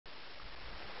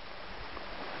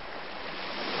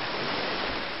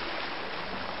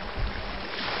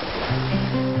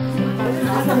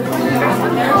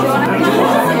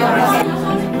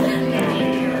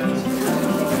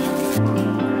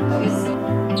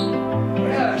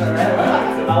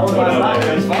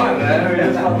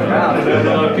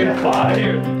fucking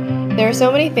fire. There are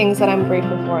so many things that I'm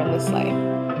grateful for in this life,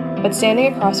 but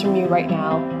standing across from you right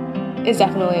now is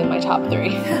definitely in my top 3.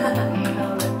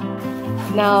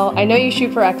 Now, I know you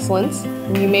shoot for excellence,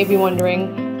 and you may be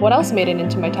wondering what else made it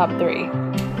into my top 3.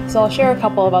 So I'll share a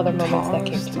couple of other moments that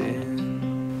came to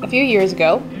mind. A few years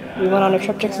ago, we went on a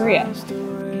trip to Korea.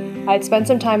 I had spent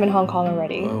some time in Hong Kong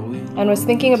already, and was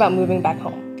thinking about moving back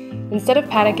home. Instead of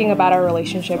panicking about our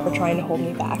relationship or trying to hold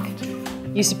me back,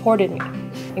 you supported me,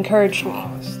 encouraged me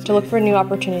to look for new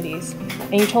opportunities,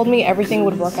 and you told me everything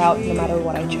would work out no matter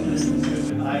what I chose.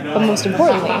 But most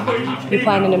importantly, you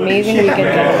planned an amazing weekend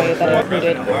getaway that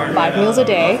included 5 meals a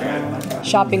day,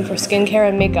 shopping for skincare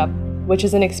and makeup, which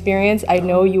is an experience I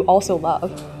know you also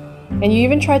love, and you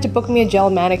even tried to book me a gel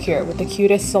manicure with the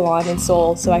cutest salon in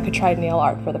Seoul so I could try nail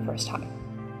art for the first time.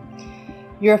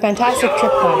 You're a fantastic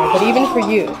trip planner, but even for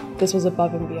you, this was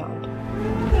above and beyond.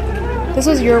 This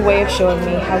was your way of showing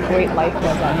me how great life was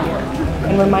out here,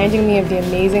 and reminding me of the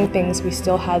amazing things we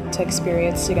still had to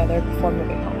experience together before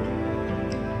moving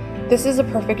home. This is a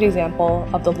perfect example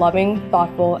of the loving,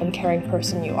 thoughtful, and caring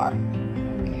person you are.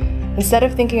 Instead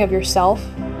of thinking of yourself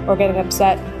or getting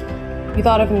upset, you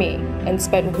thought of me and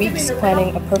spent weeks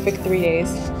planning a perfect 3 days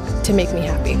to make me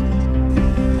happy.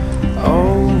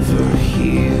 Over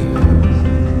here.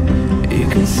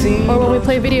 Or when we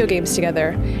play video games together,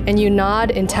 and you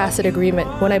nod in tacit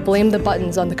agreement when I blame the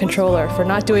buttons on the controller for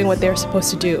not doing what they're supposed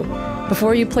to do,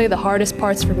 before you play the hardest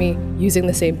parts for me using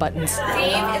the same buttons.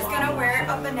 Dave is gonna wear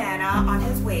a banana on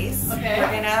his waist. Okay.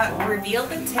 We're gonna reveal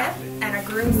the tip, and a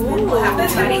groomsman will have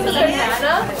the bunny eat it.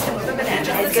 The tip of the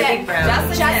banana. It's gonna be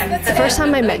brown. The first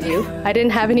time I met you, I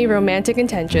didn't have any romantic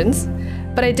intentions,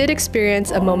 but I did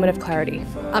experience a moment of clarity.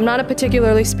 I'm not a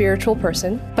particularly spiritual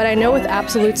person, but I know with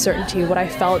absolute certainty what I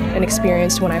felt and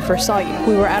experienced when I first saw you.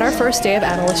 We were at our first day of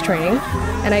analyst training,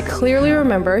 and I clearly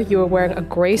remember you were wearing a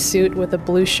gray suit with a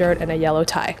blue shirt and a yellow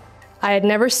tie. I had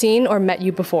never seen or met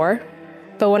you before,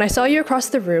 but when I saw you across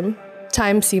the room,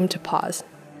 time seemed to pause.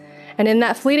 And in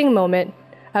that fleeting moment,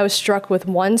 I was struck with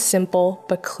one simple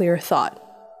but clear thought.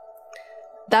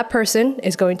 That person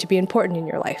is going to be important in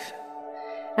your life.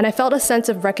 And I felt a sense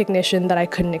of recognition that I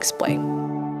couldn't explain.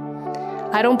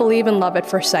 I don't believe in love at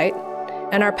first sight,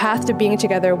 and our path to being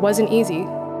together wasn't easy,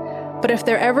 but if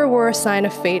there ever were a sign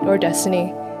of fate or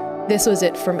destiny, this was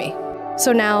it for me.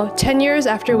 So now, 10 years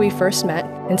after we first met,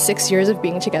 and 6 years of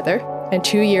being together, and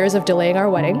 2 years of delaying our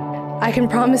wedding, I can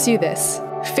promise you this: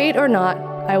 fate or not,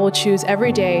 I will choose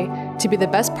every day to be the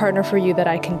best partner for you that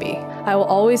I can be. I will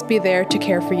always be there to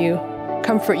care for you,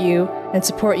 comfort you, and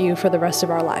support you for the rest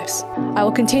of our lives. I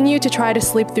will continue to try to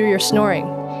sleep through your snoring,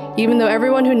 even though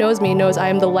everyone who knows me knows I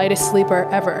am the lightest sleeper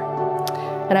ever.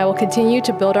 And I will continue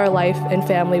to build our life and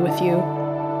family with you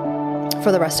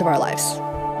for the rest of our lives.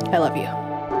 I love you.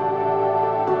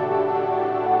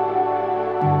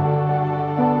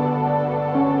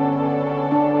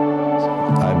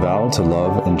 I vow to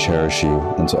love and cherish you,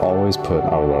 and to always put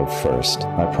our love first.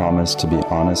 I promise to be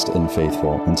honest and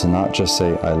faithful, and to not just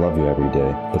say I love you every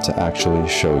day, but to actually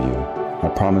show you. I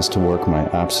promise to work my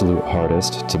absolute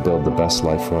hardest to build the best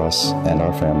life for us and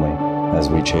our family as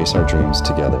we chase our dreams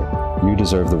together. You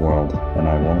deserve the world, and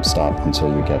I won't stop until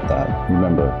you get that.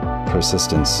 Remember,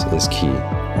 persistence is key.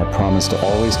 I promise to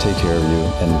always take care of you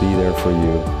and be there for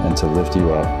you, and to lift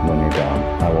you up when you're down.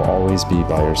 I will always be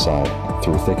by your side,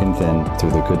 through thick and thin,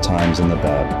 through the good times and the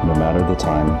bad, no matter the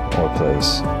time or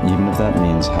place. Even if that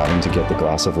means having to get the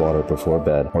glass of water before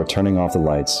bed, or turning off the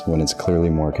lights when it's clearly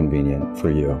more convenient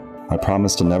for you. I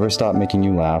promise to never stop making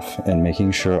you laugh and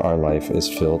making sure our life is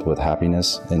filled with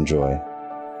happiness and joy.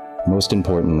 Most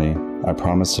importantly, I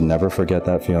promise to never forget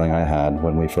that feeling I had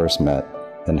when we first met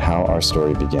and how our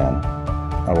story began.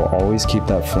 I will always keep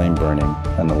that flame burning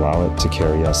and allow it to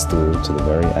carry us through to the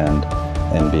very end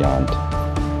and beyond.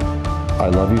 I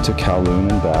love you to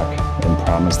Kowloon and back, and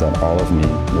promise that all of me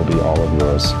will be all of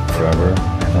yours forever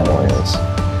and always.